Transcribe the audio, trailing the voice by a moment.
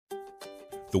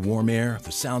The warm air,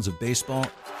 the sounds of baseball,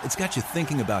 it's got you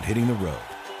thinking about hitting the road.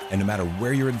 And no matter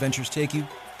where your adventures take you,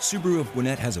 Subaru of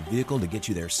Gwinnett has a vehicle to get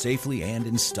you there safely and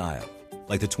in style.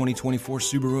 Like the 2024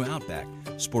 Subaru Outback,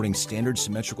 sporting standard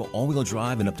symmetrical all-wheel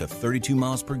drive and up to 32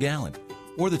 miles per gallon.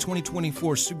 Or the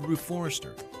 2024 Subaru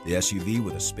Forester, the SUV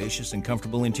with a spacious and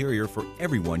comfortable interior for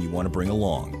everyone you want to bring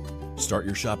along. Start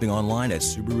your shopping online at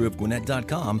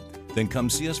SubaruofGwinnett.com, then come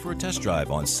see us for a test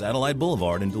drive on Satellite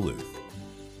Boulevard in Duluth.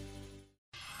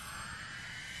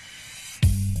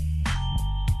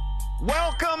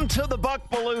 Welcome to the Buck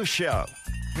Belue Show.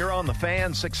 Here on the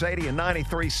Fan, 680 and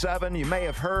 93.7. You may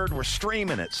have heard we're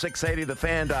streaming at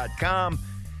 680thefan.com,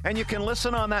 and you can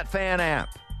listen on that Fan app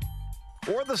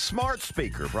or the smart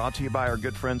speaker, brought to you by our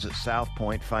good friends at South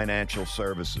Point Financial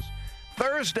Services.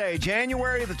 Thursday,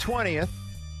 January the 20th.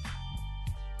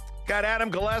 Got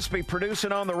Adam Gillespie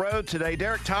producing on the road today.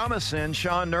 Derek Thomas in,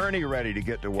 Sean Nerney ready to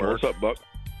get to work. What's up, Buck?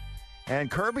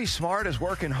 And Kirby Smart is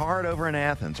working hard over in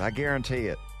Athens. I guarantee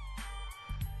it.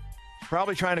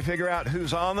 Probably trying to figure out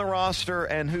who's on the roster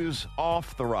and who's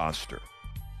off the roster.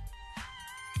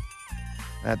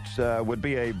 That would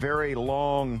be a very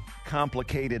long,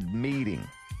 complicated meeting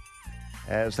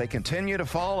as they continue to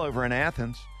fall over in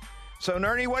Athens. So,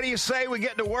 Nerney, what do you say we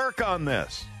get to work on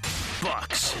this?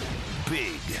 Buck's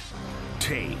Big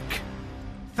Take.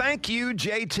 Thank you,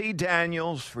 JT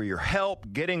Daniels, for your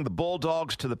help getting the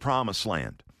Bulldogs to the promised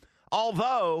land.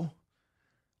 Although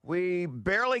we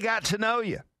barely got to know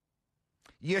you.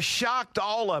 You shocked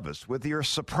all of us with your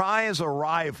surprise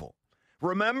arrival.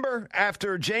 Remember,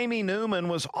 after Jamie Newman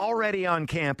was already on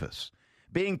campus,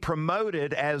 being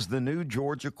promoted as the new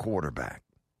Georgia quarterback.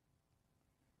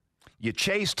 You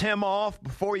chased him off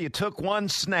before you took one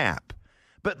snap.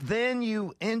 But then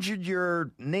you injured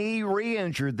your knee,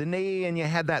 re-injured the knee, and you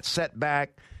had that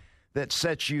setback that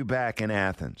set you back in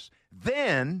Athens.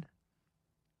 Then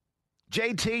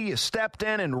JT, you stepped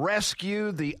in and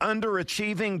rescued the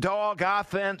underachieving Dawg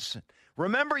offense.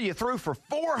 Remember, you threw for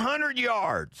 400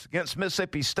 yards against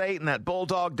Mississippi State in that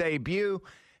Bulldog debut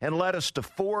and led us to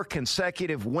 4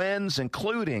 consecutive wins,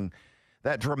 including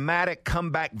that dramatic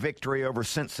comeback victory over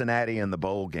Cincinnati in the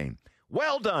bowl game.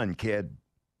 Well done, kid.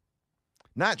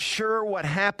 Not sure what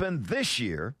happened this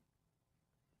year.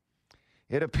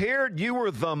 It appeared you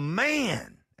were the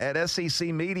man at SEC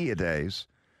Media Days.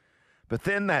 But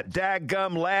then that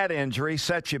daggum lat injury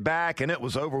set you back, and it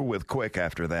was over with quick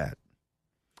after that.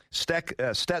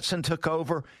 Stetson took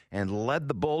over and led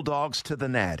the Bulldogs to the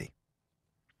Natty.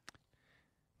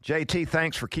 JT,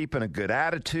 thanks for keeping a good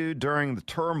attitude during the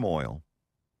turmoil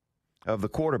of the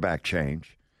quarterback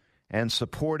change and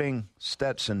supporting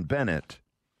Stetson Bennett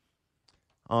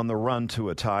on the run to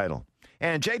a title.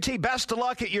 And JT, best of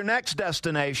luck at your next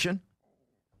destination.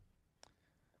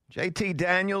 JT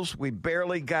Daniels, we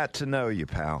barely got to know you,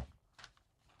 pal.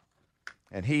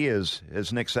 And he is,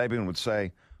 as Nick Saban would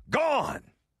say, gone.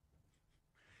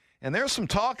 And there's some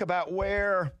talk about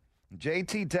where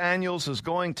JT Daniels is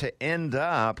going to end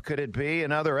up. Could it be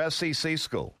another SEC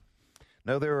school?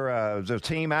 No, there's a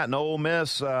team out in Ole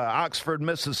Miss, Oxford,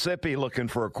 Mississippi, looking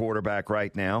for a quarterback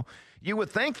right now. You would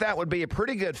think that would be a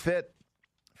pretty good fit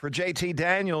for JT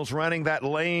Daniels running that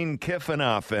Lane Kiffin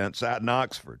offense out in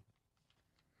Oxford.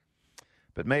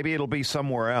 But maybe it'll be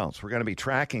somewhere else. We're going to be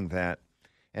tracking that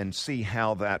and see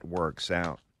how that works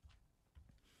out.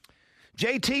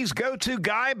 JT's go-to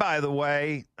guy, by the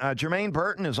way, Jermaine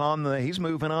Burton is he's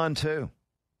moving on too.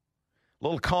 A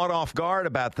little caught off guard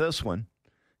about this one.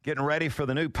 Getting ready for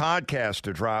the new podcast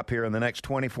to drop here in the next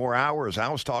 24 hours. I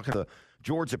was talking to the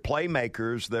Georgia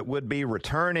playmakers that would be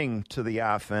returning to the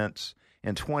offense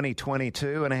in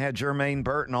 2022, and I had Jermaine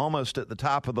Burton almost at the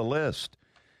top of the list.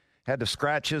 Had to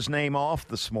scratch his name off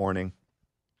this morning.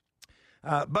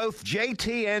 Both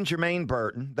JT and Jermaine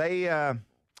Burton,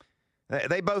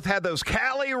 they both had those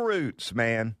Cali roots,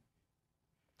 man.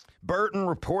 Burton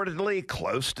reportedly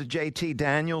close to JT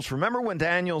Daniels. Remember when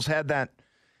Daniels had that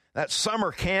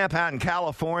summer camp out in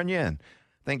California? And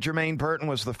I think Jermaine Burton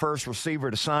was the first receiver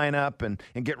to sign up and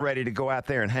get ready to go out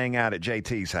there and hang out at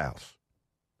JT's house.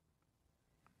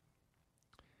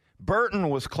 Burton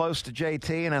was close to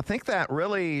JT, and I think that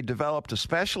really developed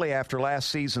especially after last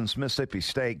season's Mississippi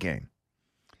State game.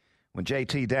 When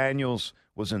JT Daniels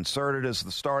was inserted as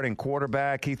the starting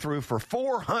quarterback, he threw for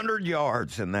 400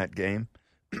 yards in that game.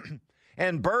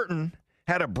 And Burton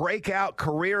had a breakout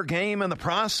career game in the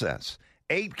process.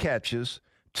 8 catches,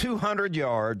 200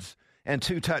 yards, and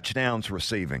 2 touchdowns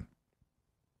receiving.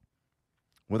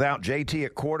 Without JT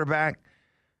at quarterback,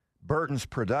 Burton's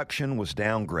production was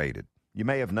downgraded. You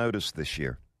may have noticed this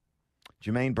year.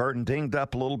 Jermaine Burton dinged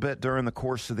up a little bit during the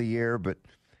course of the year, but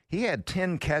He had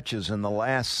 10 catches in the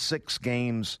last 6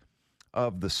 games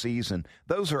of the season.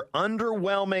 Those are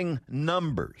underwhelming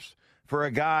numbers for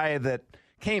a guy that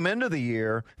came into the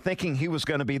year thinking he was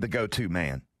going to be the go-to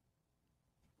man.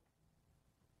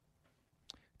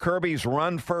 Kirby's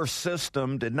run-first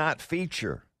system did not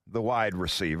feature the wide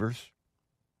receivers,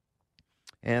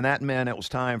 and that meant it was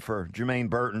time for Jermaine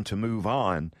Burton to move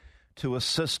on to a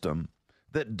system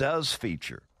that does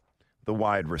feature the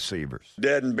wide receivers.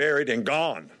 Dead and buried and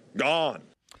gone.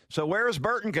 So where is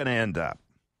Burton going to end up?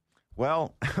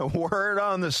 Well, word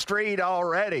on the street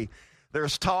already.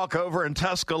 There's talk over in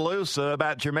Tuscaloosa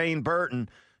about Jermaine Burton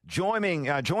joining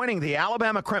the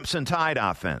Alabama Crimson Tide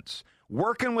offense,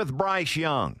 working with Bryce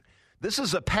Young. This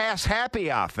is a pass-happy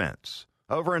offense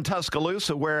over in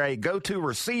Tuscaloosa where a go-to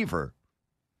receiver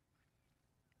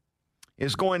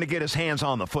is going to get his hands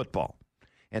on the football.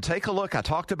 And take a look. I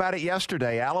talked about it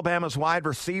yesterday. Alabama's wide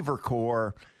receiver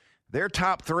core, their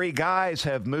top 3 guys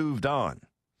have moved on.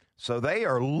 So they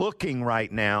are looking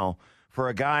right now for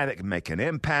a guy that can make an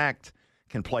impact,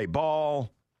 can play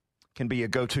ball, can be a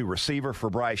go-to receiver for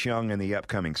Bryce Young in the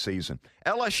upcoming season.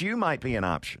 LSU might be an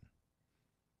option.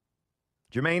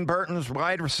 Jermaine Burton's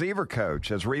wide receiver coach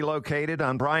has relocated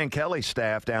on Brian Kelly's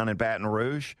staff down in Baton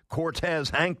Rouge, Cortez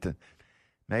Hankton.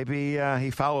 Maybe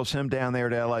he follows him down there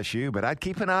to LSU, but I'd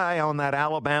keep an eye on that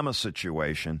Alabama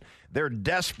situation. They're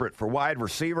desperate for wide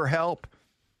receiver help,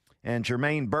 and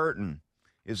Jermaine Burton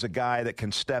is a guy that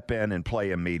can step in and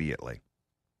play immediately.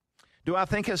 Do I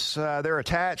think they're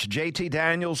attached? JT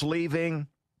Daniels leaving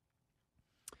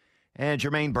and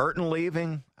Jermaine Burton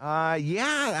leaving?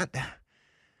 Yeah.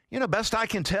 Best I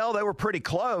can tell, they were pretty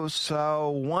close, so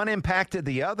one impacted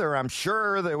the other. I'm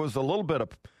sure there was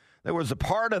a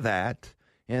part of that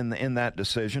in that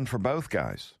decision for both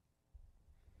guys.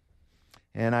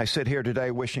 And I sit here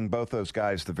today wishing both those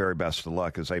guys the very best of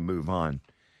luck as they move on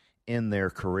in their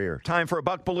career. Time for a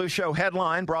Buck Belue Show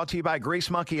headline brought to you by Grease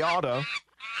Monkey Auto.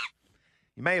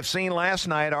 You may have seen last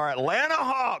night our Atlanta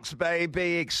Hawks,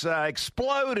 baby,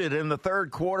 exploded in the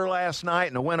third quarter last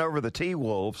night in a win over the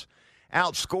T-Wolves.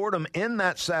 Outscored them in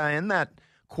that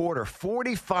quarter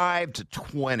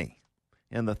 45-20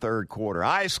 in the third quarter.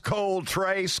 Ice cold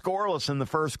Trey, scoreless in the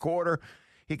first quarter.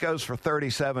 He goes for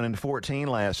 37 and 14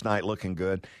 last night, looking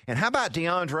good. And how about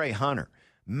DeAndre Hunter?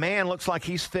 Man, looks like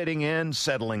he's fitting in,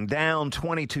 settling down,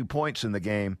 22 points in the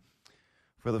game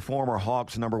for the former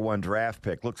Hawks #1 draft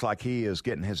pick. Looks like he is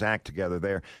getting his act together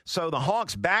there. So the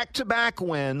Hawks back-to-back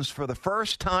wins for the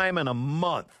first time in a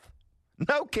month.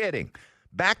 No kidding.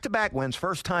 Back-to-back wins,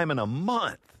 first time in a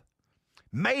month.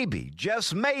 Maybe,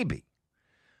 just maybe,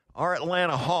 our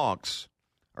Atlanta Hawks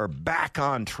are back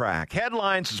on track.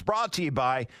 Headlines is brought to you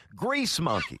by Grease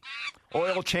Monkey.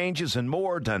 Oil changes and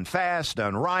more, done fast,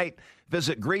 done right.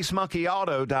 Visit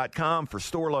greasemonkeyauto.com for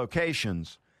store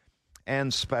locations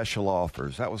and special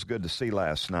offers. That was good to see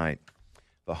last night.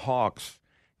 The Hawks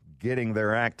getting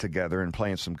their act together and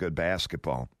playing some good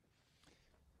basketball.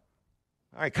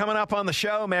 All right, coming up on the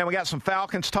show, man, we got some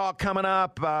Falcons talk coming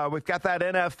up. We've got that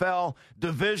NFL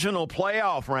divisional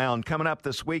playoff round coming up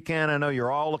this weekend. I know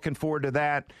you're all looking forward to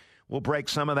that. We'll break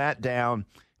some of that down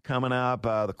coming up.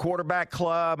 The quarterback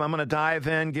club, I'm going to dive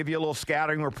in, give you a little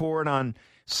scouting report on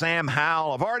Sam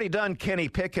Howell. I've already done Kenny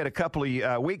Pickett a couple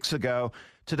of weeks ago.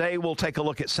 Today we'll take a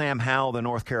look at Sam Howell, the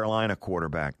North Carolina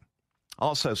quarterback.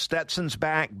 Also, Stetson's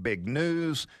back, big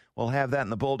news. We'll have that in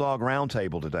the Bulldog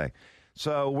Roundtable today.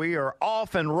 So we are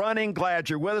off and running. Glad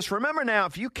you're with us. Remember now,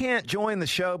 if you can't join the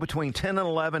show between 10 and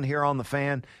 11 here on The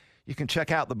Fan, you can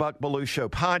check out the Buck Belue Show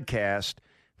podcast.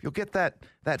 You'll get that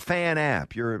Fan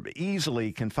app. You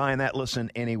easily can find that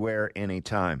listen anywhere,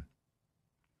 anytime.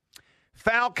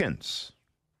 Falcons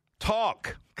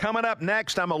talk coming up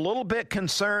next. I'm a little bit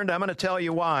concerned. I'm going to tell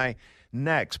you why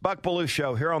next. Buck Belue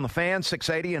Show here on The Fan,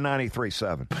 680 and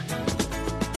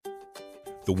 93.7.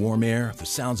 The warm air, the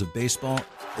sounds of baseball,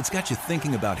 it's got you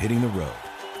thinking about hitting the road.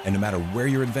 And no matter where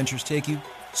your adventures take you,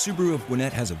 Subaru of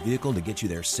Gwinnett has a vehicle to get you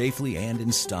there safely and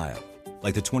in style.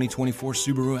 Like the 2024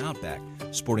 Subaru Outback,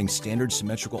 sporting standard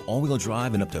symmetrical all-wheel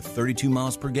drive and up to 32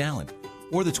 miles per gallon.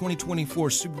 Or the 2024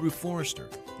 Subaru Forester,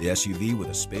 the SUV with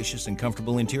a spacious and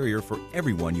comfortable interior for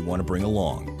everyone you want to bring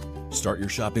along. Start your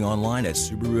shopping online at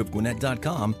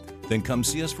SubaruofGwinnett.com, then come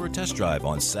see us for a test drive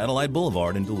on Satellite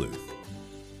Boulevard in Duluth.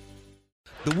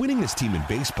 The winningest team in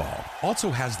baseball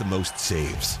also has the most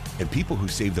saves, and people who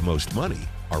save the most money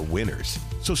are winners.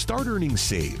 So start earning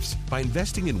saves by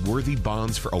investing in worthy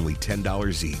bonds for only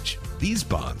 $10 each. These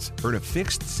bonds earn a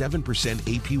fixed 7%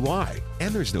 APY,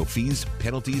 and there's no fees,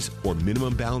 penalties, or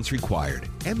minimum balance required,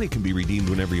 and they can be redeemed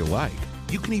whenever you like.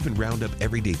 You can even round up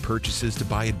everyday purchases to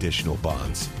buy additional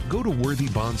bonds. Go to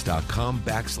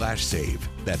worthybonds.com/save.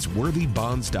 That's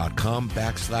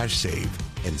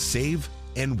worthybonds.com/save and save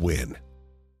and win.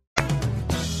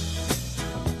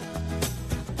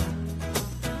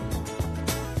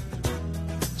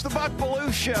 It's the Buck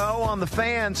Belue Show on the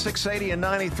Fan, 680 and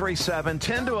 93.7,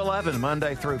 10 to 11,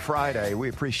 Monday through Friday. We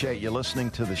appreciate you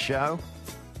listening to the show.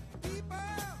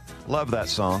 Love that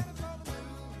song.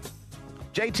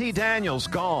 JT Daniels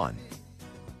gone.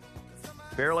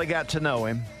 Barely got to know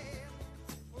him.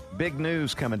 Big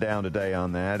news coming down today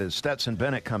on that as Stetson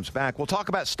Bennett comes back. We'll talk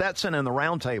about Stetson and the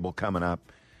Roundtable coming up.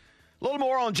 A little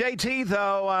more on JT,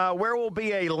 though. Where will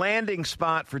be a landing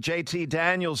spot for JT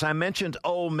Daniels? I mentioned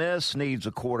Ole Miss needs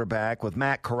a quarterback with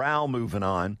Matt Corral moving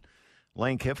on.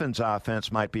 Lane Kiffin's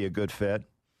offense might be a good fit.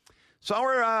 So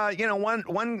we're,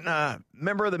 one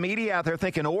member of the media out there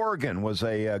thinking Oregon was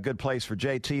a good place for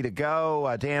JT to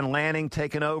go. Dan Lanning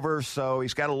taking over, so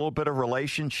he's got a little bit of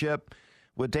relationship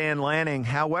with Dan Lanning.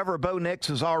 However, Bo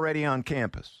Nix is already on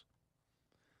campus.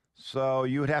 So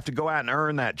you would have to go out and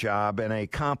earn that job in a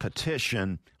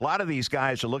competition. A lot of these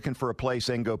guys are looking for a place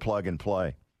they can go plug and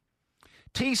play.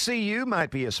 TCU might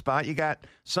be a spot. You got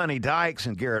Sonny Dykes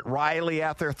and Garrett Riley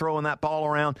out there throwing that ball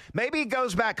around. Maybe he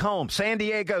goes back home, San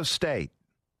Diego State.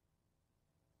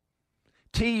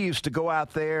 T used to go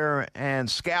out there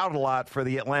and scout a lot for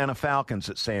the Atlanta Falcons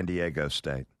at San Diego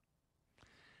State.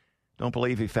 Don't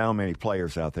believe he found many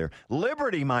players out there.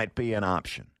 Liberty might be an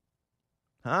option.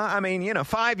 I mean,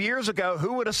 5 years ago,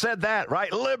 who would have said that,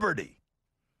 right? Liberty.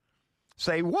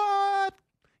 Say, what?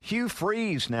 Hugh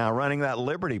Freeze now running that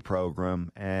Liberty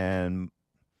program, and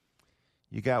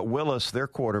you got Willis, their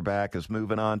quarterback, is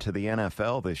moving on to the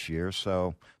NFL this year.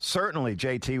 So certainly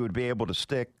JT would be able to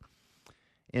stick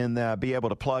and be able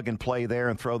to plug and play there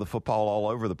and throw the football all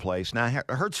over the place. Now, I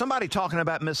heard somebody talking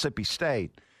about Mississippi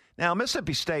State. Now,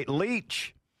 Mississippi State,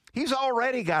 Leach, he's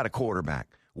already got a quarterback,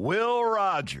 Will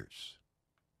Rogers.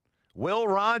 Will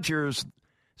Rogers,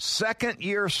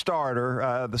 second-year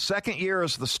starter, the second year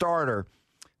as the starter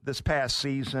this past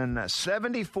season,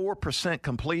 74%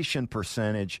 completion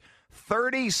percentage,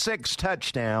 36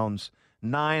 touchdowns,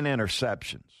 9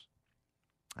 interceptions.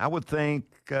 I would think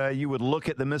you would look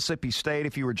at the Mississippi State,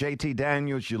 if you were JT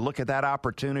Daniels, you look at that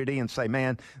opportunity and say,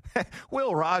 man,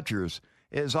 Will Rogers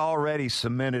is already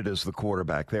cemented as the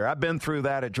quarterback there. I've been through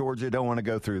that at Georgia, don't want to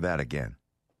go through that again.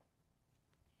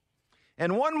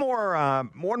 And one more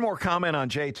comment on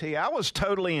JT. I was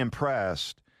totally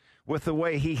impressed with the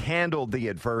way he handled the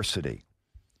adversity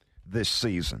this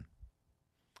season.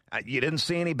 You didn't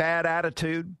see any bad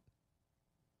attitude?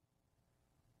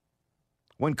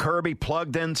 When Kirby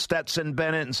plugged in Stetson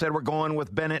Bennett and said, we're going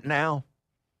with Bennett now?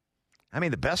 I mean,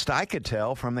 the best I could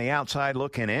tell from the outside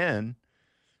looking in,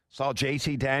 saw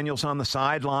JT Daniels on the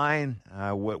sideline,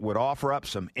 would offer up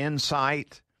some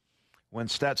insight when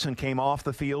Stetson came off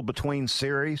the field between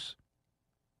series.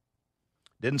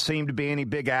 Didn't seem to be any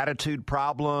big attitude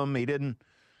problem. He didn't,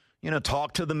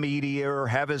 talk to the media or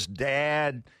have his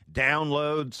dad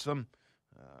download some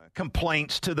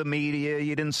complaints to the media.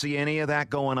 You didn't see any of that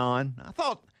going on. I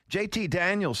thought JT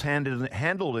Daniels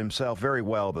handled himself very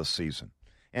well this season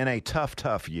in a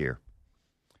tough year.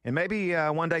 And maybe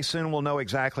one day soon we'll know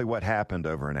exactly what happened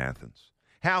over in Athens.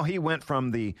 How he went from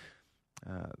the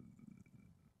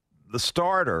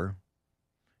starter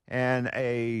and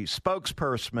a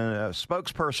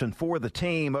spokesperson for the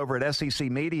team over at SEC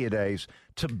Media Days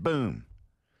to boom,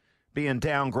 being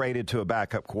downgraded to a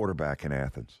backup quarterback in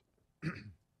Athens.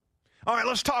 All right,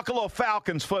 let's talk a little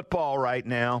Falcons football right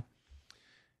now.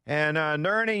 And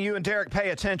Nerney, you and Derek,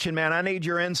 pay attention, man. I need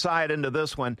your insight into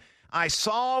this one. I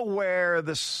saw where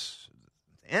this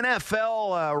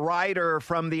NFL writer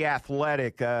from The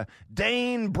Athletic,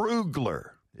 Dane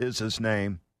Brugler is his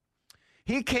name,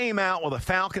 he came out with a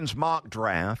Falcons mock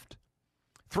draft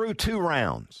through 2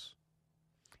 rounds.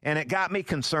 And it got me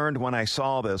concerned when I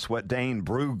saw this, what Dane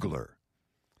Brugler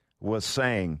was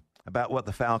saying about what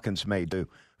the Falcons may do.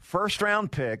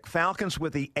 First-round pick, Falcons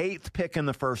with the 8th pick in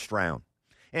the first round.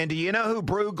 And do you know who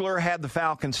Brugler had the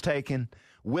Falcons taken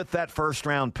with that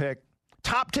first-round pick?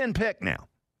 Top 10 pick now.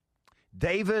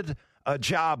 David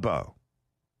Ojabo.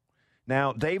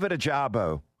 Now, David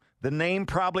Ojabo, the name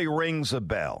probably rings a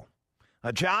bell.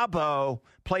 Ojabo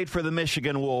played for the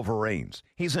Michigan Wolverines.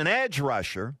 He's an edge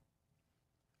rusher.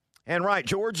 And right,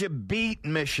 Georgia beat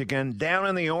Michigan down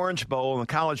in the Orange Bowl in the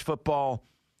college football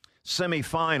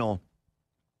semifinal.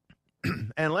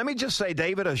 And let me just say,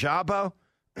 David Ojabo,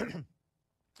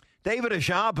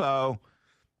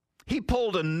 he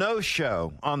pulled a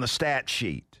no-show on the stat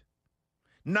sheet.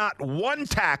 Not one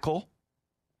tackle,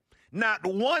 Not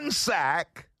one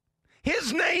sack.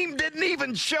 His name didn't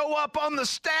even show up on the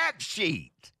stat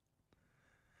sheet.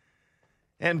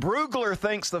 And Brugler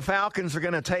thinks the Falcons are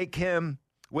going to take him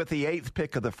with the 8th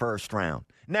pick of the first round.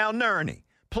 Now, Nerney,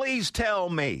 please tell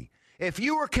me, if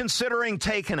you were considering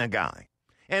taking a guy,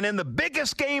 and in the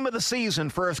biggest game of the season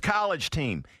for his college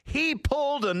team, he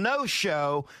pulled a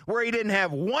no-show where he didn't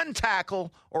have one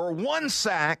tackle or one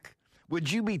sack,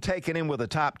 would you be taking him with a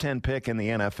top 10 pick in the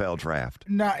NFL draft?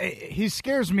 No, he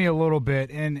scares me a little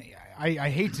bit, and I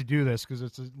hate to do this because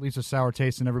it leaves a sour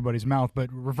taste in everybody's mouth, but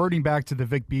reverting back to the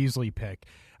Vic Beasley pick,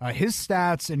 his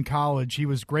stats in college, he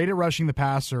was great at rushing the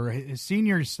passer. His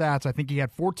senior stats, I think he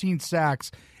had 14 sacks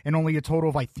and only a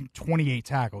total of 28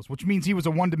 tackles, which means he was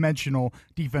a one-dimensional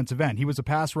defensive end. He was a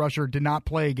pass rusher, did not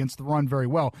play against the run very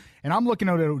well. And I'm looking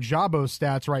at Ojabo's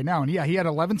stats right now, and yeah, he had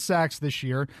 11 sacks this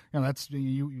year. That's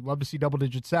you love to see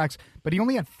double-digit sacks, but he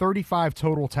only had 35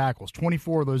 total tackles,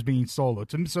 24 of those being solo.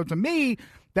 So to me,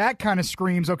 that kind of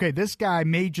screams, okay, this guy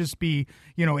may just be,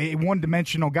 a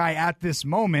one-dimensional guy at this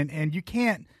moment, and you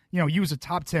can't, use a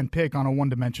top 10 pick on a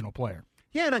one-dimensional player.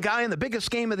 Yeah, and a guy in the biggest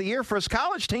game of the year for his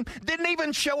college team didn't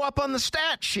even show up on the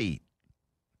stat sheet.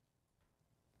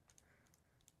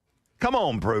 Come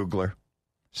on, Brugler.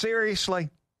 Seriously?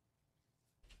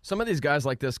 Some of these guys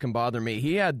like this can bother me.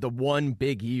 He had the one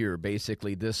big year,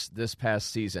 basically, this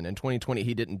past season. In 2020,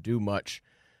 he didn't do much.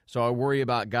 So I worry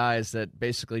about guys that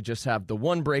basically just have the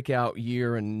one breakout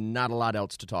year and not a lot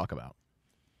else to talk about.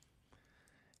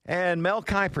 And Mel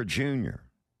Kiper Jr.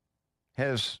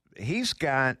 He's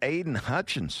got Aiden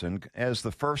Hutchinson as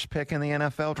the first pick in the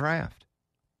NFL draft.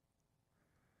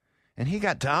 And he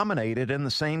got dominated in the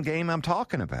same game I'm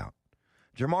talking about.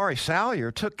 Jamari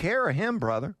Salyer took care of him,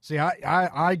 brother. See,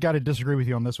 I got to disagree with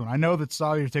you on this one. I know that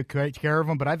Salyer took care of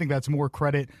him, but I think that's more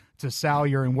credit to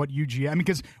Salyer and what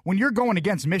because when you're going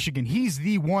against Michigan, he's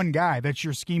the one guy that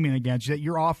you're scheming against, that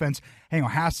your offense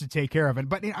has to take care of it.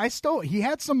 But he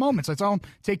had some moments. I saw him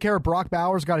take care of Brock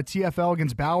Bowers, got a TFL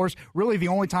against Bowers. Really the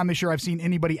only time this year I've seen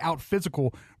anybody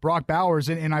out-physical Brock Bowers.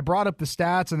 And I brought up the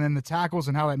stats and then the tackles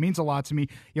and how that means a lot to me.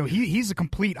 He's a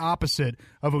complete opposite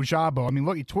of Ojabo.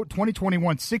 Look,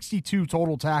 2021, 62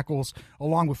 total tackles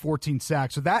along with 14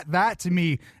 sacks. So that to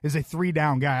me is a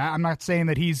three-down guy. I'm not saying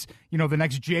that he's, the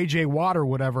next J.J. Watt or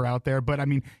whatever out there, but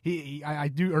I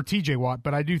do, or T.J. Watt,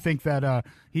 but I do think that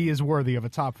he is worthy of a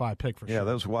top 5 pick for sure. Yeah,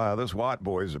 those Watt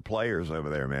boys are players over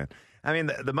there, man.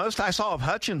 The most I saw of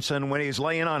Hutchinson when he's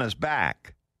laying on his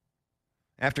back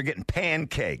after getting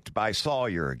pancaked by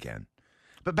Salyer again.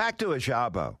 But back to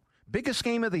Ojabo. Biggest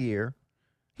game of the year.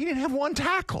 He didn't have one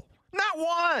tackle. Not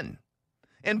one.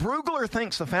 And Brugler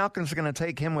thinks the Falcons are going to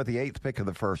take him with the 8th pick of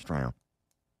the first round.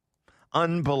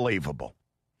 Unbelievable.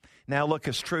 Now, look,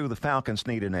 it's true the Falcons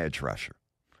need an edge rusher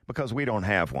because we don't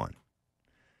have one.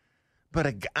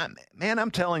 But, man,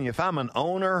 I'm telling you, if I'm an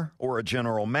owner or a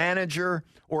general manager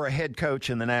or a head coach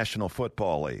in the National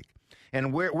Football League,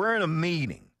 and we're in a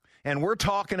meeting, and we're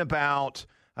talking about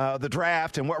the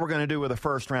draft and what we're going to do with a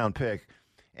first-round pick,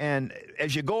 and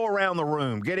as you go around the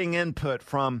room getting input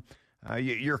from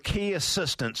your key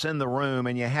assistants in the room,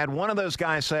 and you had one of those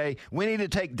guys say, we need to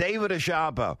take David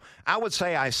Ojabo, I would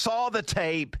say, I saw the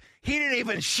tape. He didn't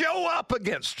even show up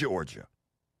against Georgia.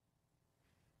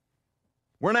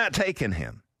 We're not taking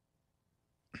him.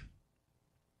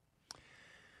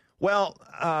 Well,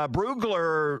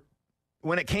 Brugler,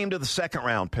 when it came to the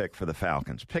second-round pick for the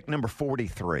Falcons, pick number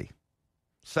 43,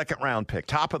 second-round pick,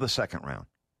 top of the second round.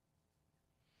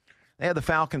 They had the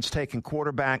Falcons taking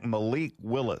quarterback Malik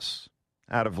Willis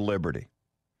out of Liberty,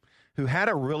 who had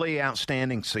a really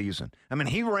outstanding season.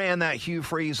 He ran that Hugh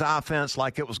Freeze offense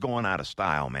like it was going out of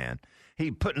style, man.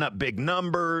 He putting up big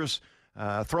numbers,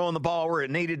 throwing the ball where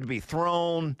it needed to be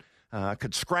thrown,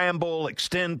 could scramble,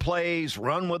 extend plays,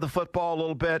 run with the football a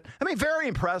little bit. Very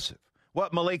impressive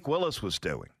what Malik Willis was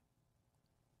doing.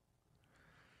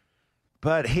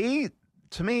 But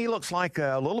to me, he looks like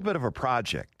a little bit of a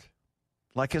project.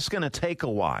 Like it's going to take a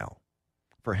while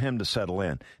for him to settle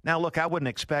in. Now, look, I wouldn't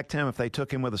expect him if they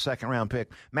took him with a second-round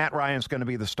pick. Matt Ryan's going to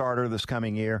be the starter this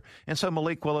coming year. And so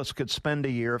Malik Willis could spend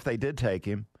a year, if they did take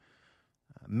him,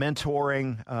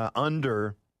 mentoring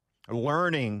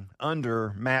learning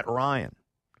under Matt Ryan,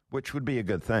 which would be a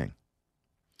good thing.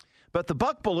 But the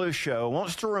Buck Belue Show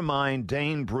wants to remind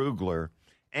Dane Brugler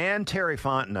and Terry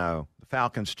Fontenot, the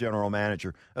Falcons general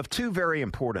manager, of two very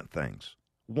important things.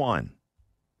 One,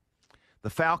 the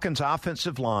Falcons'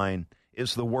 offensive line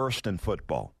is the worst in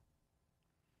football.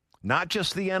 Not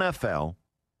just the NFL.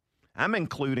 I'm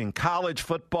including college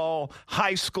football,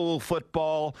 high school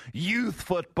football, youth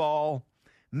football.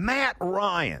 Matt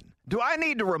Ryan. Do I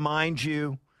need to rimind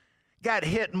you? got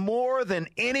hit more than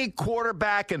any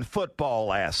quarterback in football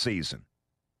last season.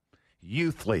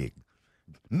 Youth league,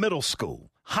 middle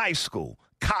school, high school,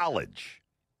 college,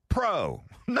 pro.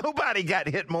 Nobody got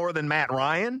hit more than Matt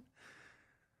Ryan.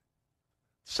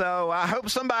 So I hope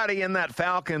somebody in that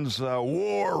Falcons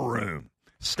war room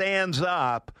stands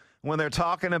up when they're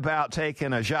talking about taking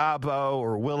Ajabo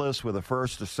or Willis with a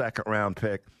first or second round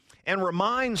pick and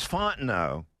reminds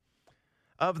Fontenot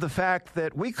of the fact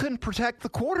that we couldn't protect the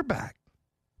quarterback.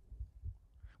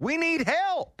 We need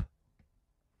help.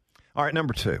 All right,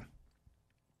 number 2.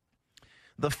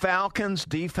 The Falcons'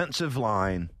 defensive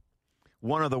line,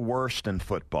 one of the worst in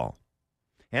football.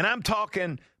 And I'm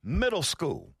talking middle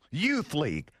school, youth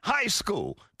league, high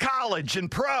school, college, and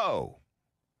pro.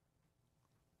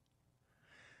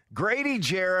 Grady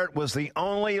Jarrett was the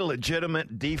only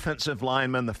legitimate defensive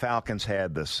lineman the Falcons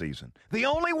had this season. The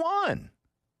only one.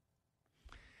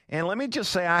 And let me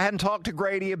just say, I hadn't talked to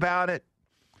Grady about it,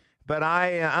 but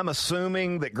I'm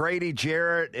assuming that Grady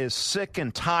Jarrett is sick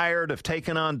and tired of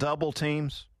taking on double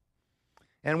teams.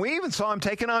 And we even saw him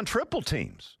taking on triple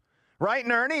teams. Right,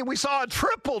 Ernie? We saw a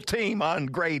triple team on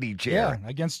Grady Jarrett. Yeah,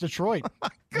 against Detroit. Oh,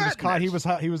 he was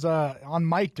caught. He was on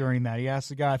mic during that. He asked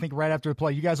the guy, I think right after the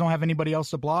play, you guys don't have anybody else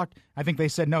to block? I think they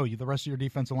said, no, the rest of your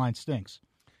defensive line stinks.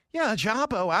 Yeah,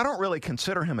 Ajabo, I don't really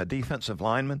consider him a defensive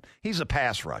lineman. He's a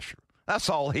pass rusher. That's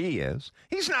all he is.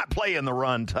 He's not playing the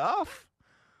run tough.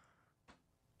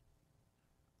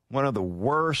 One of the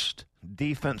worst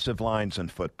defensive lines in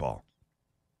football.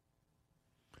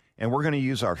 And we're going to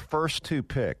use our first 2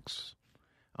 picks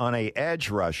on a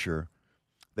edge rusher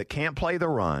that can't play the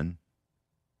run,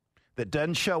 that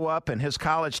doesn't show up in his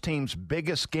college team's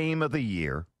biggest game of the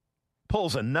year,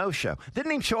 pulls a no-show,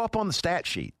 didn't even show up on the stat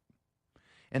sheet,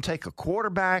 and take a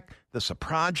quarterback that's a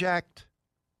project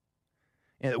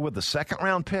with the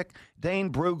second-round pick.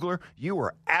 Dane Brugler,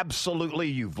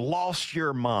 you've lost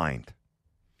your mind.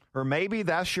 Or maybe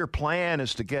that's your plan,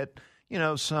 is to get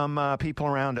some people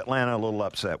around Atlanta a little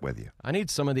upset with you. I need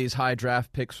some of these high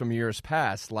draft picks from years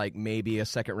past, like maybe a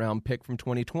second-round pick from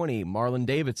 2020, Marlon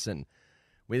Davidson.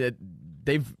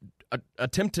 They've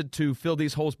attempted to fill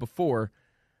these holes before.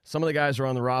 Some of the guys are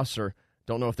on the roster.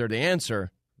 Don't know if they're the answer,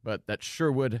 but that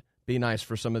sure would be nice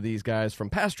for some of these guys from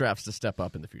past drafts to step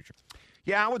up in the future.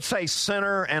 Yeah, I would say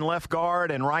center and left guard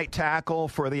and right tackle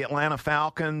for the Atlanta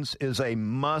Falcons is a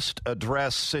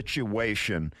must-address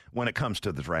situation when it comes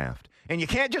to the draft. And you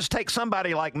can't just take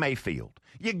somebody like Mayfield.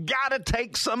 You got to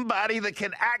take somebody that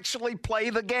can actually play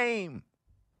the game.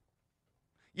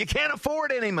 You can't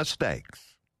afford any mistakes.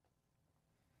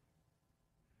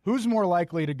 Who's more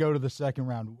likely to go to the second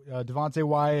round, Devontae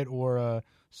Wyatt or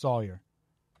Sawyer?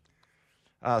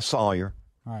 Sawyer.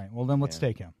 All right, well, then let's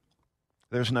take him.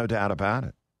 There's no doubt about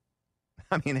it.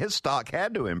 I mean, his stock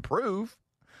had to improve,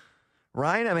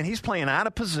 right? I mean, he's playing out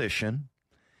of position,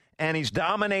 and he's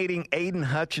dominating Aiden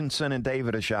Hutchinson and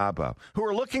David Ajabo, who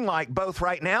are looking like both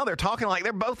right now. They're talking like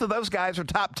both of those guys are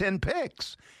top 10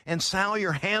 picks. And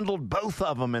Sawyer handled both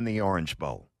of them in the Orange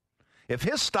Bowl. If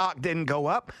his stock didn't go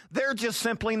up, they're just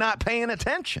simply not paying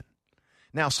attention.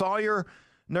 Now, Sawyer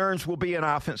Nerns will be an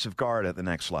offensive guard at the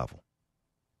next level.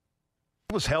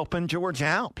 He was helping Georgia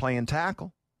out playing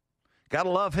tackle. Got to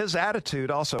love his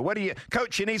attitude also.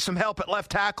 Coach, you need some help at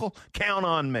left tackle? Count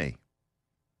on me.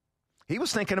 He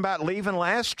was thinking about leaving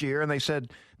last year, and they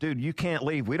said, dude, you can't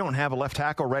leave. We don't have a left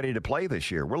tackle ready to play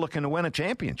this year. We're looking to win a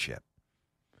championship.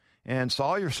 And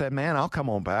Sawyer said, man, I'll come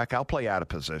on back. I'll play out of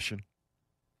position.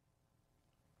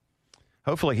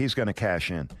 Hopefully he's going to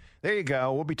cash in. There you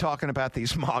go. We'll be talking about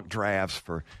these mock drafts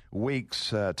for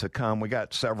weeks to come. We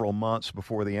got several months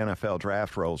before the NFL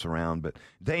draft rolls around. But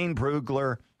Dane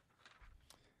Brugler,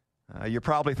 you're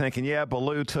probably thinking, yeah,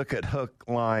 Belue took it hook,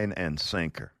 line, and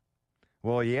sinker.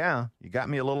 Well, yeah, you got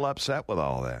me a little upset with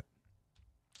all that.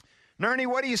 Nernie,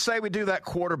 what do you say we do that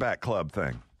quarterback club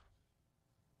thing?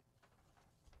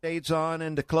 Shades on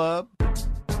into club.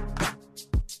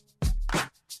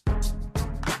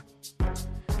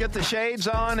 Get the shades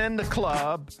on in the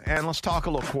club, and let's talk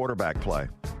a little quarterback play.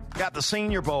 Got the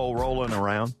Senior Bowl rolling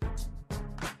around.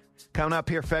 Coming up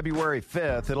here February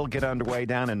 5th, it'll get underway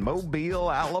down in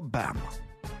Mobile, Alabama.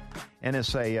 And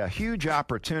it's a huge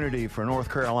opportunity for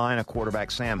North Carolina quarterback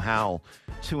Sam Howell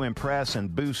to impress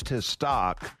and boost his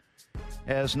stock,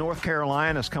 as North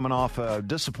Carolina's coming off a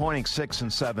disappointing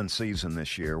 6-7 season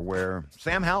this year, where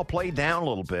Sam Howell played down a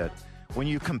little bit when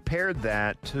you compared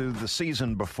that to the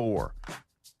season before,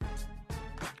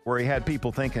 where he had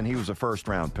people thinking he was a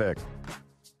first-round pick.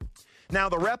 Now,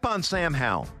 the rep on Sam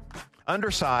Howell,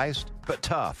 undersized but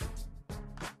tough,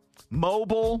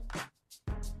 mobile,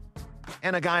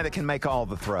 and a guy that can make all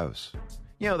the throws.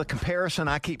 You know, the comparison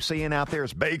I keep seeing out there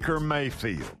is Baker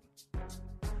Mayfield.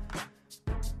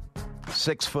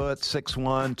 6 foot,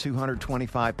 6'1",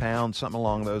 225 pounds, something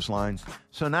along those lines.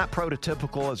 So not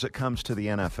prototypical as it comes to the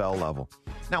NFL level.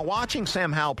 Now, watching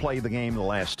Sam Howell play the game the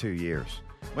last 2 years,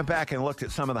 went back and looked at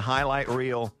some of the highlight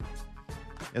reel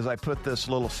as I put this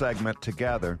little segment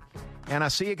together, and I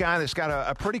see a guy that's got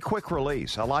a pretty quick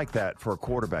release. I like that for a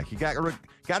quarterback. You got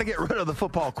to get rid of the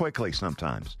football quickly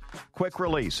sometimes. Quick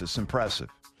release is impressive.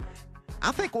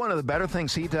 I think one of the better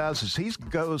things he does is he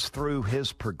goes through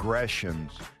his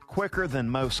progressions quicker than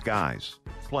most guys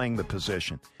playing the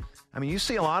position. I mean, you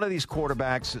see a lot of these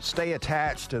quarterbacks that stay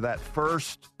attached to that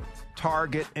first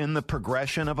target in the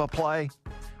progression of a play,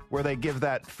 where they give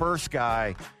that first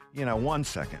guy, 1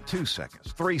 second, 2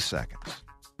 seconds, 3 seconds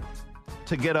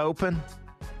to get open.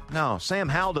 No, Sam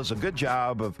Howell does a good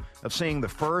job of seeing the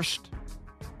first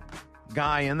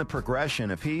guy in the progression.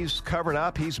 If he's covered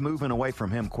up, he's moving away from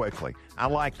him quickly. I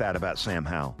like that about Sam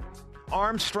Howell.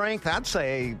 Arm strength, I'd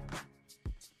say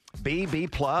B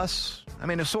plus. I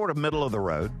mean, it's sort of middle of the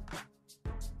road.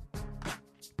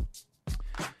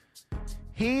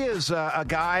 He is a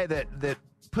guy that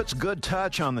puts good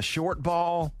touch on the short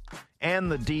ball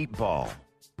and the deep ball.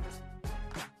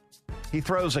 He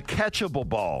throws a catchable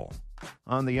ball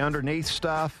on the underneath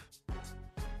stuff,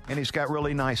 and he's got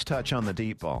really nice touch on the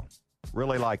deep ball.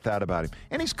 Really like that about him.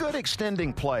 And he's good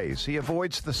extending plays. He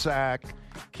avoids the sack,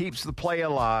 keeps the play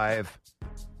alive,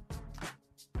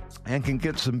 and can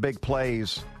get some big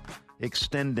plays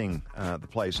extending the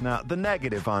plays. Now, the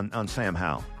negative on Sam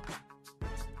Howell.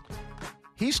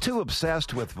 He's too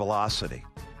obsessed with velocity.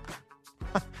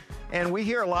 And we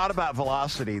hear a lot about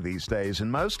velocity these days,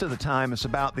 and most of the time it's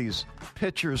about these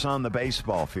pitchers on the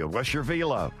baseball field. What's your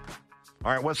velo?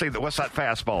 All right, what's that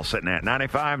fastball sitting at?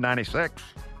 95, 96,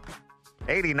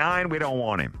 89? We don't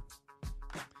want him.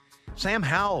 Sam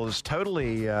Howell is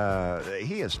totally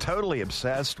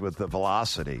obsessed with the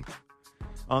velocity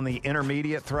on the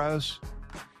intermediate throws.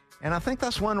 And I think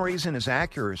that's one reason his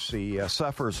accuracy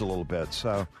suffers a little bit.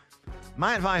 So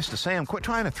my advice to Sam, quit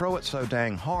trying to throw it so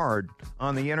dang hard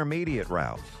on the intermediate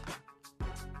routes.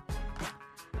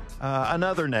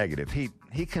 Another negative,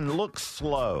 he can look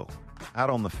slow out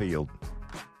on the field.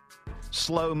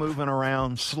 Slow moving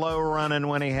around, slow running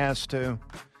when he has to.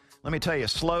 Let me tell you,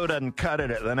 slow doesn't cut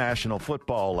it at the National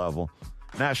Football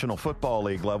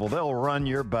League level. They'll run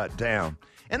your butt down.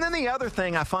 And then the other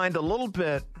thing I find a little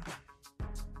bit,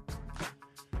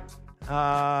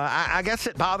 I guess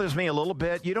it bothers me a little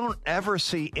bit. You don't ever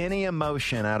see any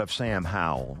emotion out of Sam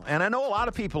Howell. And I know a lot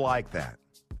of people like that.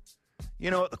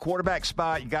 At the quarterback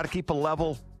spot, you got to keep a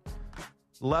level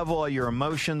of your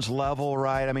emotions level,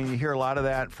 right? I mean, you hear a lot of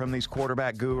that from these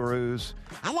quarterback gurus.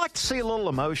 I like to see a little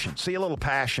emotion, see a little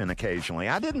passion occasionally.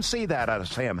 I didn't see that out of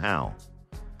Sam Howell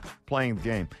playing the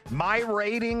game. My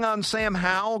rating on Sam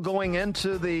Howell going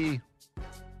into the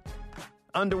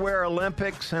Underwear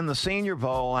Olympics and the Senior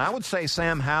Bowl, I would say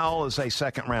Sam Howell is a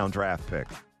second-round draft pick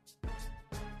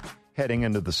heading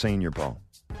into the Senior Bowl.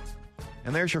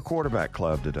 And there's your quarterback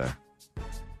club today.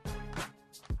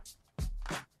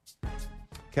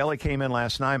 Kelly came in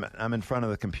last night. I'm in front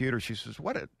of the computer. She says,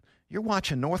 you're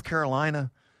watching North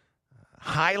Carolina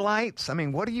highlights? I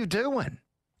mean, what are you doing?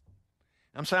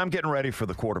 I'm saying I'm getting ready for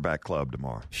the quarterback club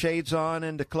tomorrow. Shades on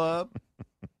into club.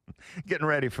 Getting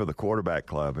ready for the quarterback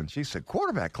club. And she said,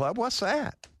 quarterback club? What's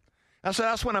that? I said,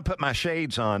 that's when I put my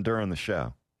shades on during the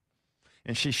show.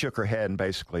 And she shook her head and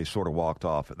basically sort of walked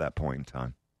off at that point in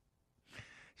time.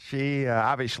 She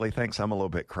obviously thinks I'm a little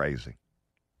bit crazy.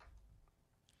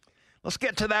 Let's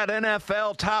get to that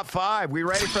NFL top 5. We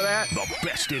ready for that? The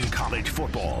best in college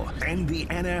football and the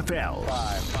NFL.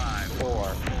 5,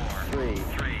 4, 3,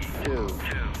 2,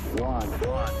 1.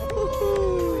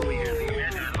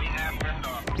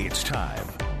 It's time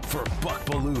for Buck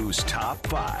Belue's top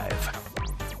 5.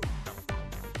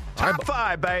 Top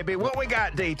 5, baby. What we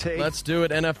got, DT? Let's do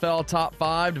it. NFL top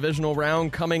 5, divisional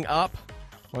round coming up.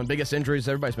 One of the biggest injuries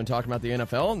everybody's been talking about the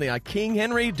NFL. And the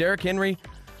Derrick Henry,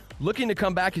 looking to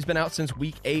come back. He's been out since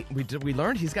week 8. We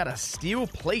learned he's got a steel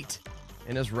plate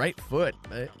in his right foot.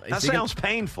 That sounds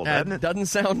painful, doesn't it? Doesn't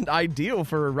sound ideal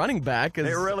for a running back. It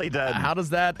really doesn't. How does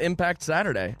that impact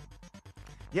Saturday?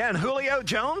 Yeah, and Julio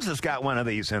Jones has got one of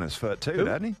these in his foot, too,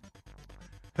 doesn't he?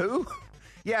 Who?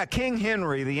 Yeah, King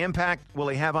Henry, the impact will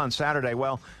he have on Saturday?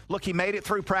 Well, look, he made it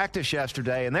through practice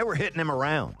yesterday, and they were hitting him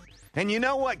around. And you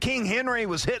know what? King Henry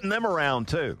was hitting them around,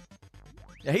 too.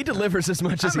 Yeah, he delivers as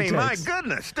much as he takes. My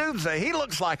goodness, dude, he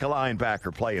looks like a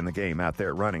linebacker playing the game out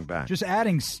there at running back. Just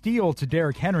adding steel to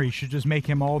Derrick Henry should just make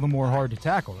him all the more hard to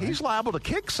tackle, right? He's liable to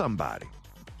kick somebody.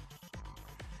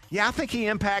 Yeah, I think he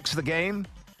impacts the game.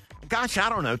 Gosh, I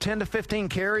don't know, 10 to 15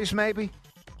 carries maybe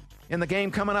in the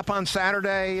game coming up on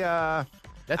Saturday.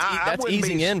 That's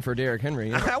easing in for Derrick Henry.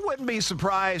 You know? I wouldn't be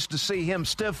surprised to see him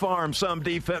stiff-arm some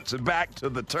defensive back to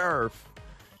the turf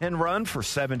and run for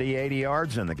 70, 80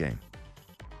 yards in the game.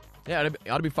 Yeah, it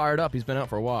ought to be fired up. He's been out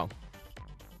for a while.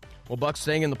 Well, Buck's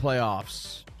staying in the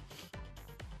playoffs.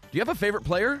 Do you have a favorite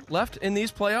player left in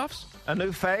these playoffs? A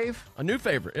new fave? A new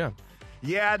favorite, yeah.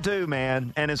 Yeah, I do,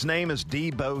 man. And his name is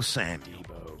Deebo Samuel.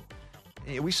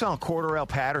 We saw Cordarrelle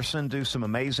Patterson do some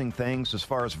amazing things as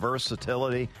far as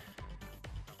versatility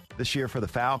this year for the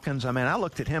Falcons. I mean, I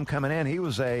looked at him coming in. He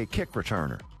was a kick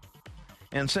returner.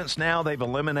 And since now they've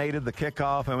eliminated the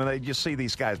kickoff, I mean, they just see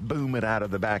these guys boom it out of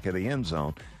the back of the end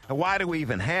zone. Why do we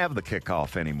even have the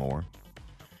kickoff anymore?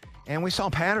 And we saw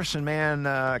Patterson,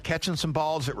 man, catching some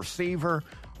balls at receiver,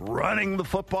 running the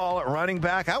football at running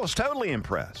back. I was totally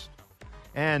impressed.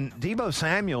 And Deebo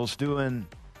Samuel's doing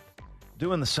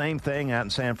the same thing out in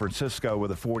San Francisco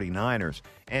with the 49ers.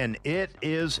 And it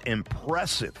is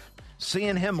impressive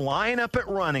seeing him line up at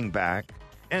running back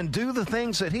and do the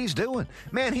things that he's doing.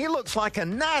 Man, he looks like a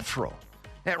natural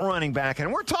at running back.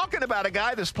 And we're talking about a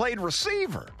guy that's played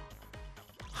receiver,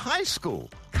 high school,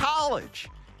 college,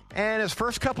 and his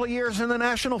first couple of years in the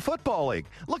National Football League.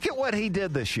 Look at what he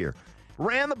did this year.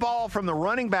 Ran the ball from the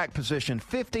running back position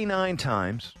 59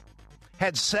 times,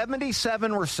 had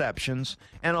 77 receptions,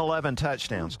 and 11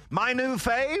 touchdowns. My new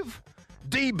fave,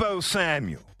 Deebo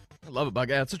Samuel. I love it, Buck.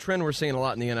 Yeah, it's a trend we're seeing a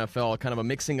lot in the NFL, kind of a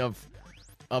mixing of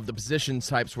the position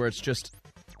types where it's just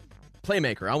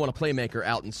playmaker. I want a playmaker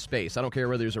out in space. I don't care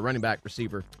whether he's a running back,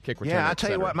 receiver, kick returner, Yeah, I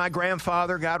tell you what, my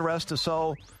grandfather, God rest his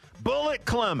soul, Bullet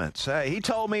Clements, he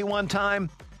told me one time,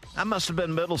 I must have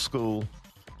been middle school,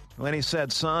 when he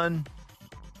said, son,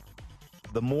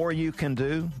 the more you can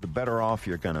do, the better off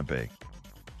you're going to be.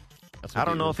 I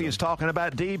don't know if he was talking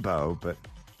about Deebo, but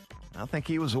I think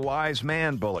he was a wise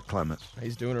man, Bullet Clements.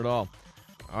 He's doing it all.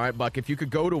 All right, Buck, if you could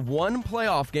go to one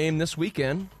playoff game this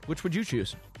weekend, which would you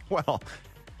choose? Well,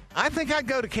 I think I'd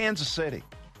go to Kansas City.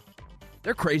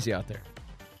 They're crazy out there.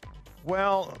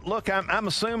 Well, look, I'm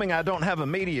assuming I don't have a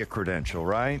media credential,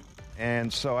 right?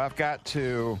 And so I've got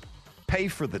to pay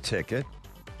for the ticket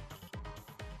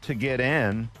to get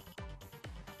in.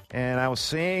 And I was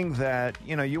seeing that,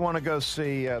 you want to go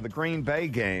see the Green Bay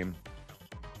game,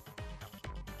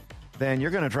 then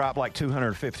you're going to drop like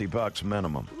 $250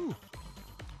 minimum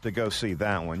to go see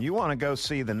that one. You want to go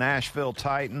see the Nashville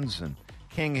Titans and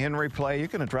King Henry play, you're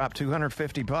going to drop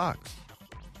 $250.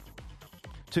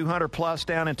 200 plus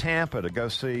down in Tampa to go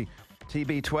see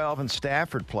TB12 and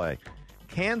Stafford play.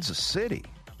 Kansas City,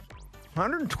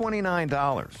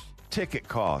 $129 ticket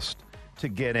cost to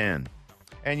get in.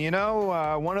 And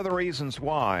one of the reasons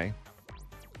why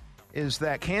is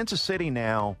that Kansas City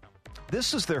now,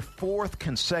 this is their fourth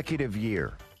consecutive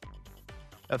year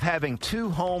of having two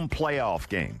home playoff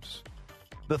games.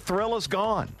 The thrill is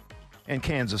gone in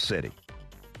Kansas City.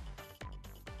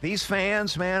 These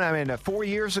fans, man, 4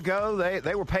 years ago,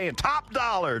 they were paying top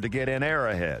dollar to get in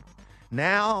Arrowhead.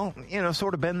 Now,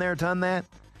 sort of been there, done that.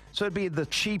 So it'd be the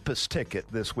cheapest ticket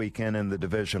this weekend in the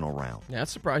divisional round. Yeah,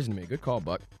 that's surprising to me. Good call,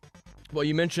 Buck. Well,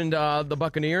 you mentioned the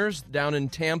Buccaneers down in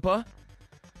Tampa.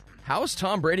 How is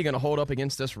Tom Brady going to hold up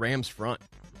against this Rams front?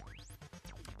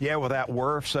 Yeah, with that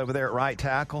Wirfs over there at right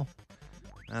tackle,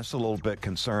 that's a little bit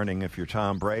concerning if you're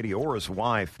Tom Brady, or his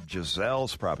wife,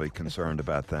 Giselle's probably concerned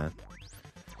about that.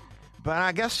 But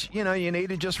I guess, you need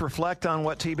to just reflect on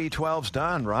what TB12's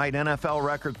done, right? NFL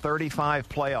record 35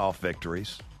 playoff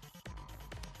victories.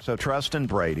 So trust in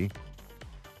Brady.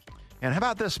 And how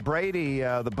about this, Brady?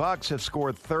 The Bucs have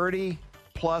scored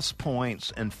 30-plus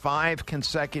points in 5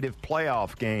 consecutive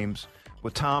playoff games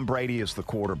with Tom Brady as the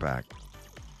quarterback.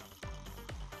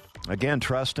 Again,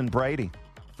 trust in Brady.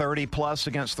 30-plus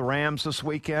against the Rams this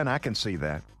weekend. I can see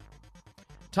that.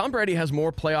 Tom Brady has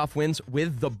more playoff wins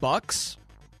with the Bucs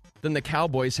than the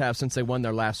Cowboys have since they won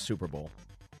their last Super Bowl.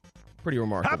 Pretty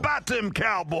remarkable. How about them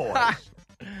Cowboys?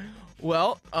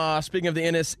 Well, speaking of the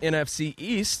NFC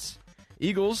East,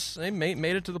 Eagles, they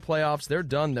made it to the playoffs. They're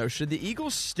done, though. Should the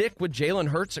Eagles stick with Jalen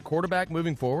Hurts at quarterback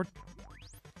moving forward?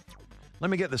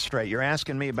 Let me get this straight. You're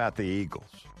asking me about the Eagles.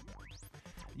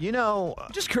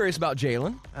 Just curious about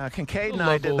Jalen. Kincaid and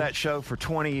I did that show for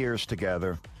 20 years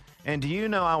together. And do you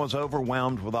know I was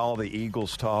overwhelmed with all the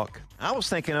Eagles talk? I was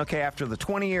thinking, okay, after the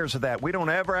 20 years of that, we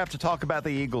don't ever have to talk about the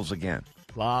Eagles again.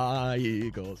 Fly,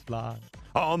 Eagles, fly.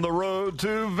 On the road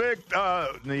to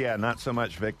yeah, not so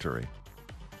much victory.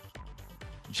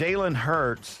 Jalen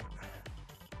Hurts.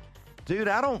 Dude,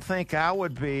 I don't think I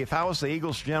would be, if I was the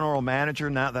Eagles general manager,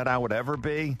 not that I would ever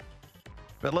be,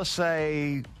 but let's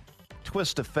say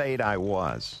twist of fate I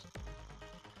was,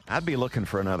 I'd be looking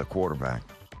for another quarterback.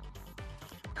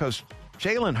 Because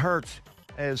Jalen Hurts,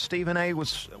 as Stephen A.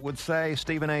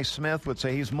 Stephen A. Smith would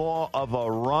say, he's more of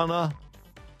a runner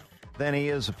than he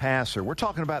is a passer. We're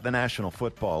talking about the National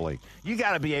Football League. You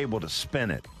got to be able to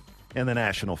spin it in the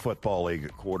National Football League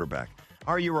at quarterback.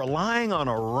 Are you relying on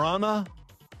a runner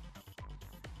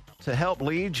to help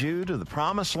lead you to the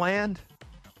promised land?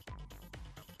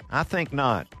 I think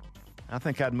not. I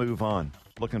think I'd move on,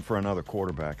 looking for another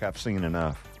quarterback. I've seen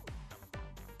enough.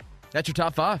 That's your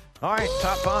top 5. All right,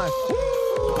 top 5.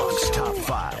 Buck's Top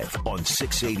 5 on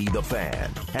 680 The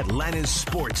Fan, Atlanta's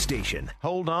sports station.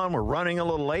 Hold on, we're running a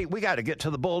little late. We got to get to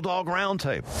the Bulldog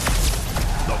Roundtable.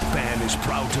 The Fan is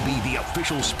proud to be the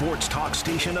official sports talk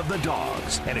station of the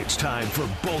Dogs, and it's time for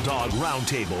Bulldog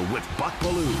Roundtable with Buck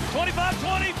Belue.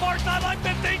 25-20, far sideline,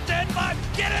 15,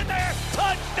 10-5, get in there,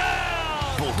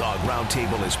 touchdown! Bulldog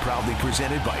Roundtable is proudly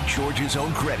presented by Georgia's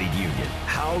own credit union,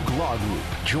 Haug Law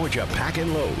Group, Georgia Pack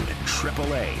and Load,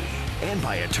 AAA, and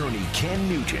by attorney Ken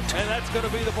Nugent. And that's going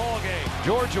to be the ball game.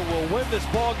 Georgia will win this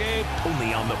ball game.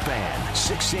 Only on The Fan,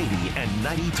 680 and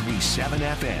 93.7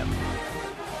 FM.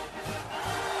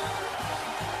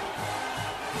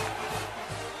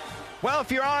 Well,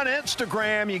 if you're on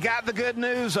Instagram, you got the good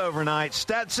news overnight.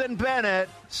 Stetson Bennett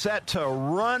set to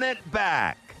run it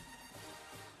back,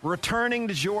 returning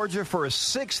to Georgia for his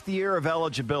 6th year of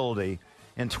eligibility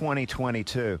in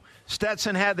 2022.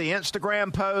 Stetson had the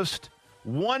Instagram post,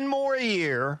 "One more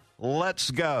year, let's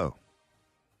go."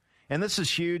 And this is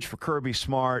huge for Kirby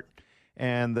Smart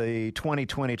and the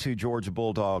 2022 Georgia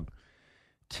Bulldog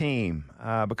team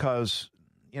because,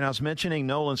 I was mentioning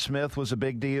Nolan Smith was a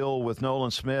big deal, with Nolan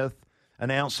Smith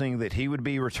announcing that he would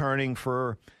be returning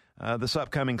for this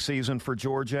upcoming season for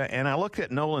Georgia. And I looked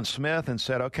at Nolan Smith and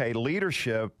said, okay,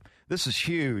 leadership, this is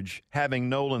huge, having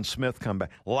Nolan Smith come back.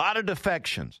 A lot of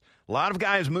defections, a lot of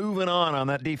guys moving on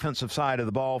that defensive side of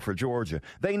the ball for Georgia.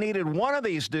 They needed one of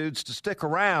these dudes to stick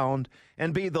around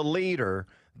and be the leader,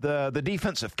 the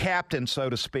defensive captain,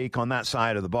 so to speak, on that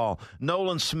side of the ball.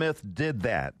 Nolan Smith did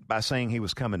that by saying he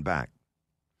was coming back.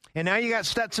 And now you got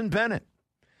Stetson Bennett.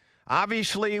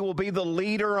 Obviously, will be the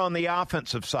leader on the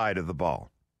offensive side of the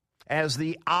ball as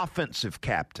the offensive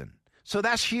captain. So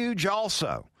that's huge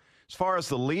also. As far as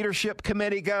the leadership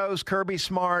committee goes, Kirby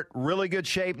Smart, really good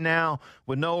shape now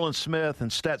with Nolan Smith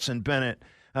and Stetson Bennett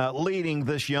leading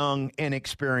this young,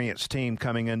 inexperienced team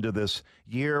coming into this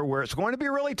year where it's going to be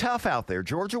really tough out there.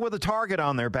 Georgia with a target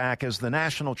on their back as the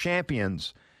national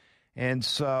champions. And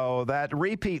so that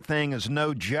repeat thing is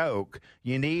no joke.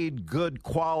 You need good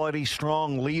quality,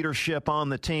 strong leadership on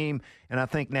the team. And I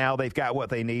think now they've got what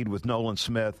they need with Nolan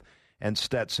Smith and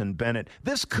Stetson Bennett.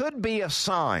 This could be a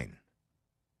sign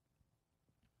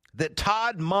that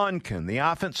Todd Monken, the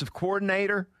offensive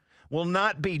coordinator, will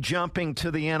not be jumping to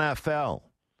the NFL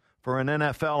for an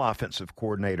NFL offensive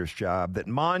coordinator's job, that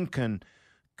Monken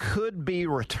could be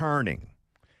returning.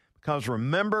 Because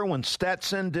remember when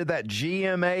Stetson did that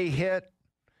GMA hit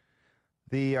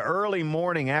the early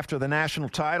morning after the national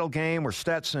title game where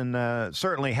Stetson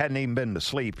certainly hadn't even been to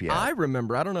sleep yet? I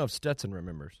remember. I don't know if Stetson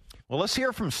remembers. Well, let's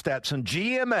hear from Stetson,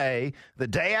 GMA, the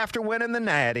day after winning the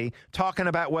Natty, talking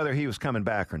about whether he was coming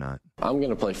back or not. I'm going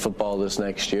to play football this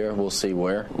next year. We'll see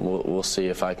where. We'll see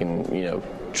if I can,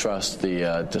 trust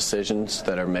the decisions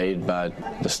that are made by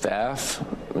the staff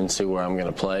and see where I'm going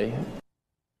to play.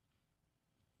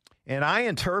 And I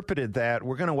interpreted that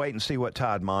we're going to wait and see what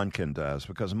Todd Monken does,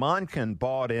 because Monken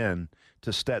bought in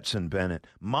to Stetson Bennett.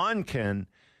 Monken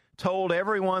told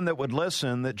everyone that would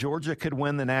listen that Georgia could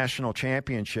win the national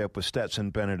championship with Stetson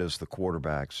Bennett as the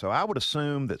quarterback. So I would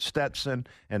assume that Stetson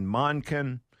and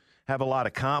Monken have a lot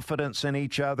of confidence in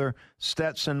each other.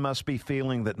 Stetson must be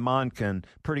feeling that Monken,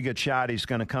 pretty good shot, he's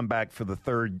going to come back for the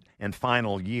third and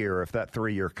final year of that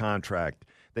 3-year contract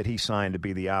that he signed to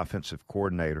be the offensive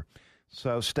coordinator.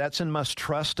 So Stetson must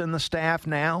trust in the staff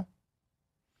now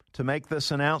to make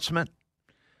this announcement,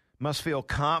 must feel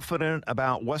confident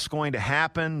about what's going to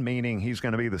happen, meaning he's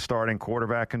going to be the starting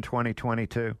quarterback in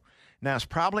 2022. Now, it's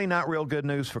probably not real good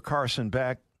news for Carson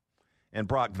Beck and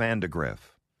Brock Vandegrift,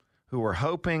 who are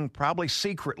hoping, probably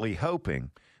secretly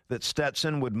hoping, that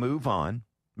Stetson would move on,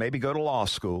 maybe go to law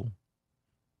school,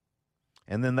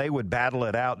 and then they would battle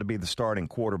it out to be the starting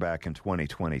quarterback in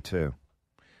 2022.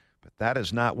 But that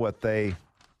is not what they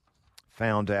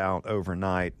found out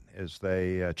overnight as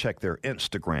they checked their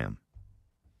Instagram.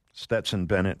 Stetson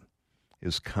Bennett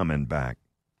is coming back.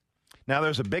 Now,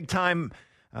 there's a big-time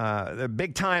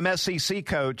SEC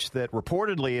coach that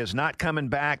reportedly is not coming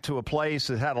back to a place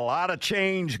that had a lot of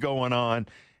change going on,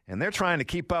 and they're trying to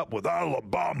keep up with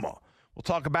Alabama. We'll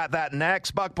talk about that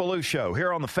next. Buck Belue Show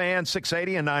here on the Fan,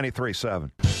 680 and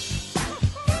 93.7.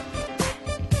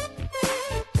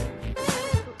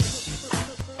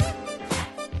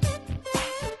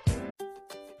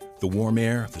 The warm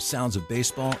air, the sounds of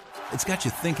baseball, it's got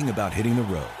you thinking about hitting the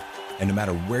road. And no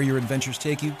matter where your adventures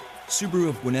take you, Subaru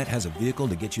of Gwinnett has a vehicle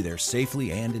to get you there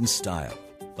safely and in style.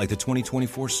 Like the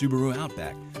 2024 Subaru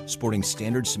Outback, sporting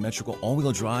standard symmetrical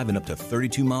all-wheel drive and up to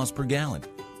 32 miles per gallon.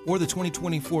 Or the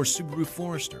 2024 Subaru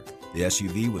Forester, the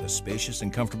SUV with a spacious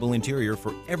and comfortable interior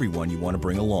for everyone you want to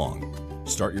bring along.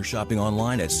 Start your shopping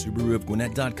online at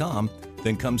SubaruofGwinnett.com,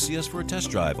 then come see us for a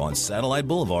test drive on Satellite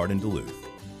Boulevard in Duluth.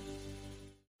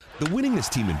 The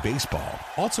winningest team in baseball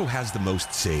also has the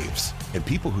most saves, and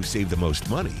people who save the most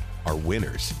money are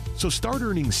winners. So start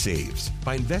earning saves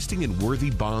by investing in worthy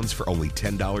bonds for only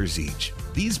 $10 each.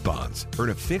 These bonds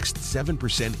earn a fixed 7%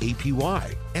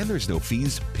 APY, and there's no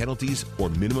fees, penalties, or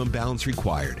minimum balance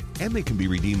required, and they can be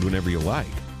redeemed whenever you like.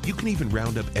 You can even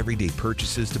round up everyday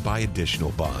purchases to buy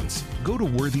additional bonds. Go to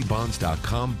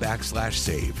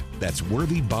worthybonds.com/save. That's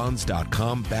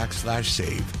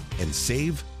worthybonds.com/save and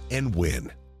save and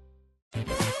win. It's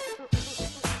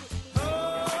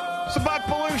the Buck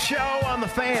Belue Show on the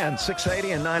Fan,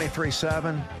 680 and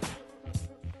 93.7.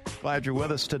 Glad you're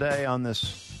with us today on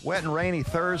this wet and rainy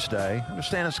Thursday. I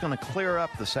understand it's going to clear up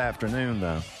this afternoon,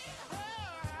 though.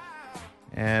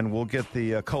 And we'll get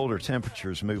the colder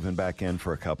temperatures moving back in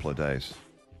for a couple of days,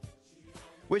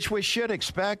 which we should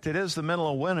expect. It is the middle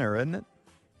of winter, isn't it?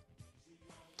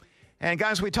 And,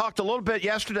 guys, we talked a little bit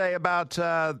yesterday about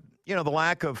the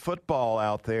lack of football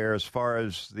out there as far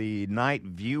as the night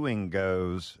viewing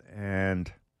goes. And,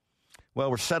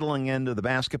 well, we're settling into the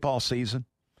basketball season.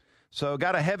 So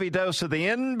got a heavy dose of the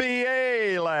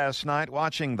NBA last night,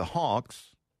 watching the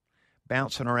Hawks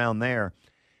bouncing around there.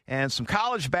 And some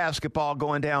college basketball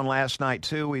going down last night,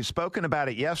 too. We've spoken about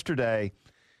it yesterday,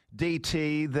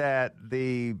 DT, that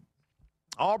the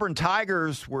Auburn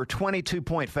Tigers were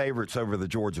 22-point favorites over the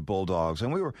Georgia Bulldogs.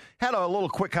 And we had a little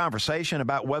quick conversation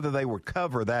about whether they would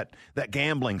cover that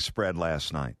gambling spread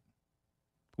last night,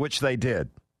 which they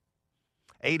did.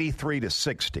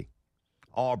 83-60.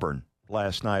 Auburn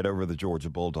last night over the Georgia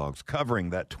Bulldogs,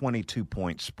 covering that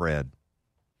 22-point spread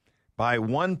by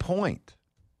 1 point.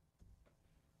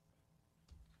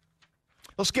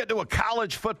 Let's get to a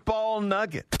college football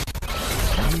nugget.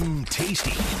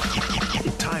 Tasty.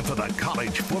 Time for the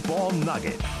College Football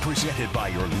Nugget. Presented by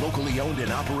your locally owned and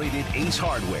operated Ace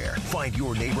Hardware. Find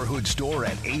your neighborhood store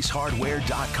at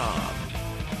acehardware.com.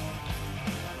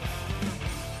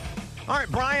 All right,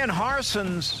 Brian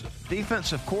Harson's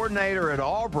defensive coordinator at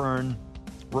Auburn,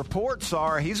 reports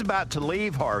are he's about to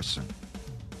leave Harsin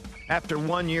after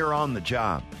 1 year on the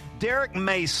job. Derek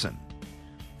Mason,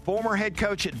 former head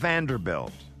coach at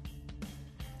Vanderbilt.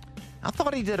 I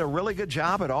thought he did a really good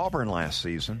job at Auburn last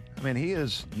season. I mean, he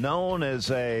is known as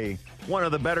one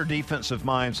of the better defensive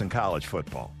minds in college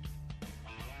football.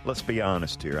 Let's be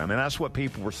honest here. I mean, that's what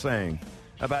people were saying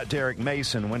about Derek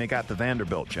Mason when he got the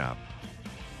Vanderbilt job.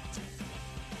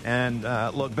 And,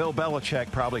 look, Bill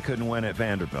Belichick probably couldn't win at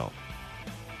Vanderbilt.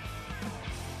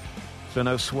 So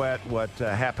no sweat what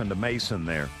happened to Mason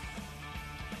there.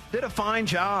 Did a fine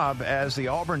job as the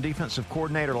Auburn defensive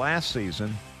coordinator last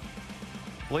season.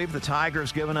 I believe the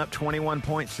Tigers giving up 21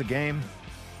 points a game,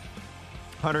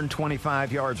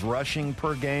 125 yards rushing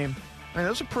per game. I mean,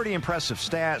 those are pretty impressive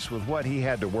stats with what he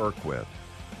had to work with.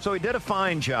 So he did a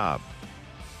fine job.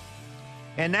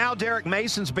 And now Derek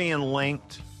Mason's being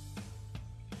linked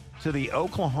to the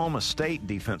Oklahoma State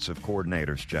defensive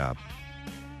coordinator's job.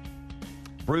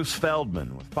 Bruce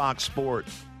Feldman with Fox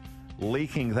Sports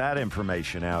leaking that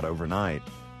information out overnight.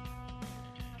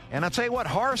 And I tell you what,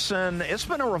 Harsin, it's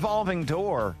been a revolving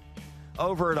door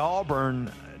over at Auburn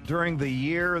during the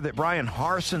year that Brian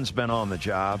Harsin's been on the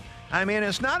job. I mean,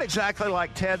 it's not exactly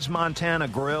like Ted's Montana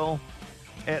Grill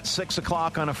at 6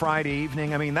 o'clock on a Friday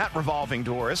evening. I mean, that revolving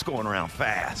door is going around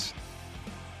fast.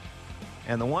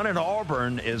 And the one at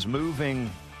Auburn is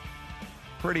moving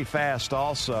pretty fast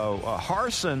also.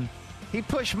 Harsin, he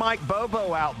pushed Mike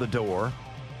Bobo out the door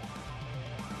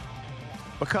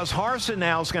because Harsin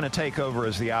now is going to take over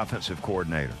as the offensive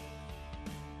coordinator.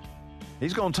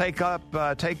 He's going to take up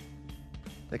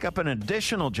an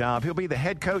additional job. He'll be the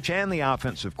head coach and the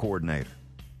offensive coordinator.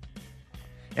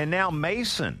 And now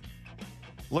Mason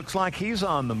looks like he's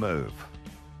on the move.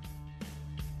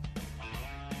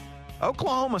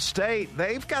 Oklahoma State,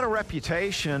 they've got a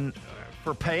reputation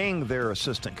for paying their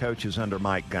assistant coaches under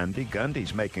Mike Gundy.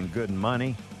 Gundy's making good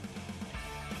money.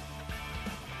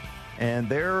 And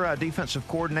their defensive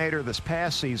coordinator this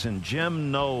past season, Jim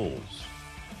Knowles,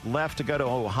 left to go to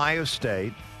Ohio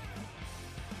State.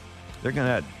 They're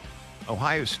going to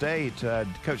Ohio State,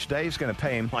 Coach Day's going to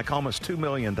pay him like almost $2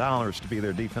 million to be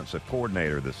their defensive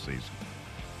coordinator this season.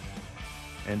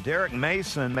 And Derek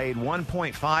Mason made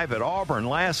 $1.5 at Auburn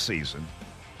last season.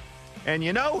 And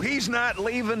you know he's not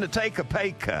leaving to take a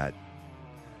pay cut.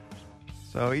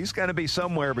 So he's going to be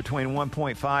somewhere between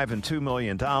 $1.5 and $2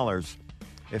 million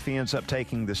if he ends up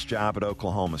taking this job at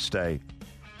Oklahoma State.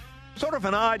 Sort of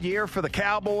an odd year for the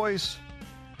Cowboys.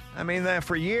 I mean,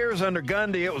 for years under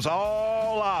Gundy, it was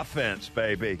all offense,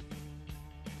 baby.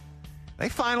 They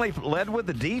finally led with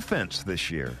the defense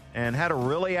this year and had a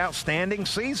really outstanding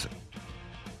season.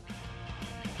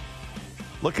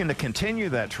 Looking to continue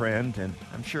that trend, and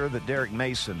I'm sure that Derek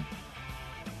Mason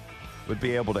would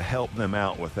be able to help them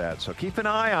out with that. So keep an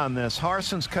eye on this.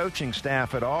 Harson's coaching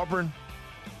staff at Auburn,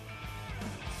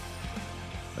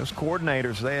 those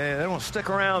coordinators, they don't stick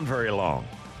around very long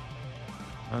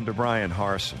under Brian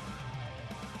Harsin.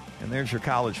 And there's your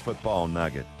college football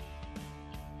nugget.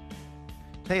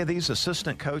 Tell you, these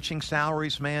assistant coaching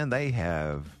salaries, man, they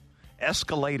have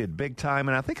escalated big time,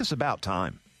 and I think it's about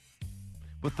time.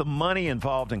 With the money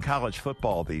involved in college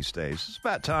football these days, it's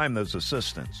about time those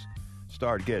assistants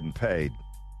start getting paid.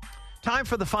 Time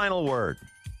for the final word.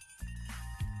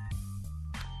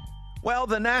 Well,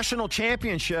 the national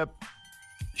championship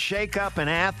shakeup in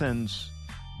Athens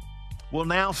will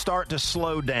now start to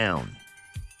slow down.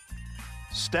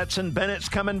 Stetson Bennett's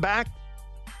coming back.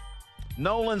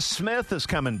 Nolan Smith is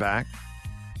coming back.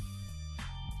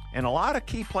 And a lot of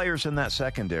key players in that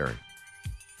secondary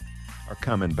are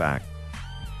coming back.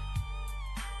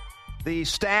 The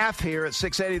staff here at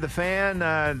 680 The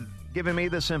Fan giving me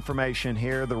this information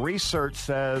here. The research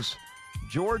says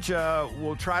Georgia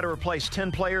will try to replace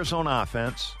 10 players on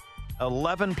offense,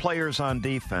 11 players on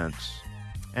defense,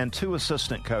 and 2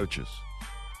 assistant coaches.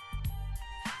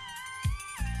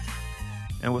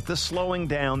 And with this slowing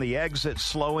down, the exit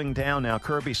slowing down now,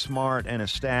 Kirby Smart and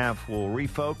his staff will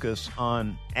refocus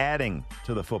on adding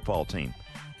to the football team.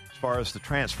 As far as the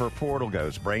transfer portal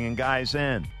goes, bringing guys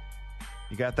in.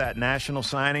 You got that National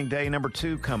Signing Day number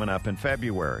 2 coming up in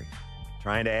February.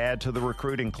 Trying to add to the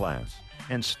recruiting class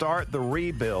and start the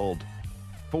rebuild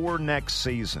for next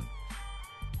season.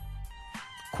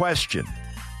 Question: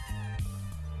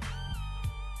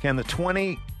 can the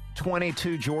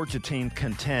 2022 Georgia team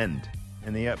contend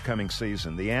in the upcoming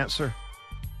season? The answer: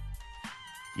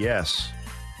 yes.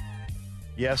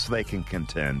 Yes, they can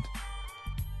contend.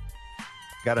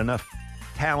 Got enough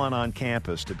talent on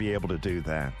campus to be able to do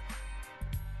that.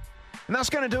 And that's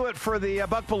going to do it for the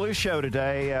Buck Belue Show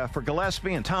today. For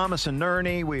Gillespie and Thomas and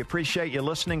Nerney, we appreciate you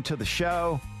listening to the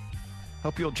show.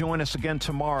 Hope you'll join us again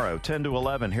tomorrow, 10 to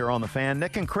 11 here on The Fan.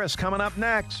 Nick and Chris coming up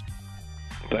next.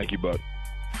 Thank you, Buck.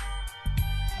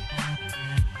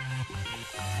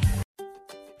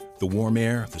 The warm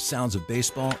air, the sounds of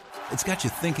baseball, it's got you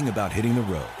thinking about hitting the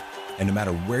road. And no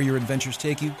matter where your adventures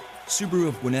take you, Subaru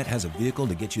of Gwinnett has a vehicle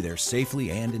to get you there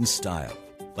safely and in style.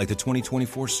 Like the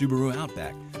 2024 Subaru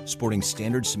Outback, sporting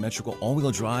standard symmetrical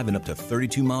all-wheel drive and up to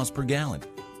 32 miles per gallon.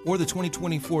 Or the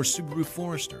 2024 Subaru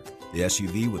Forester, the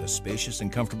SUV with a spacious and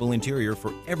comfortable interior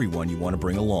for everyone you want to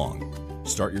bring along.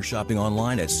 Start your shopping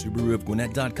online at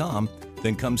SubaruofGwinnett.com,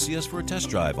 then come see us for a test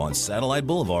drive on Satellite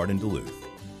Boulevard in Duluth.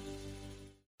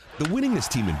 The winningest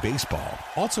team in baseball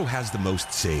also has the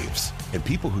most saves, and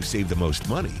people who save the most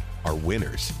money are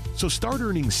winners. So start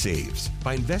earning saves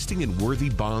by investing in worthy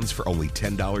bonds for only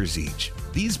 $10 each.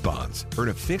 These bonds earn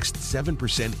a fixed 7%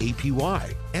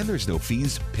 APY, and there's no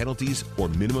fees, penalties, or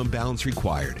minimum balance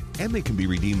required, and they can be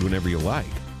redeemed whenever you like.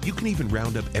 You can even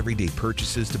round up everyday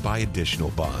purchases to buy additional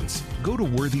bonds. Go to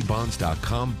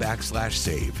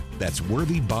worthybonds.com/save. That's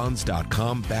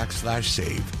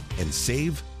worthybonds.com/save and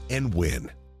save and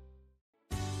win.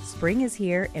 Spring is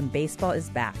here and baseball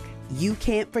is back. You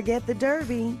can't forget the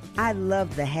Derby. I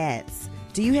love the hats.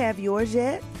 Do you have yours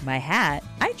yet? My hat?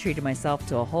 I treated myself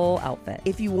to a whole outfit.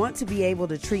 If you want to be able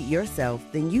to treat yourself,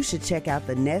 then you should check out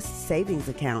the Nest Savings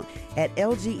Account at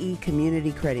LGE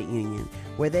Community Credit Union,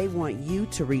 where they want you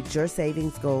to reach your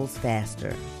savings goals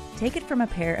faster. Take it from a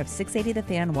pair of 680 The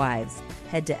Fan wives.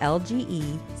 Head to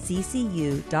lgeccu.org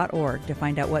to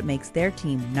find out what makes their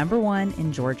team #1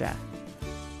 in Georgia.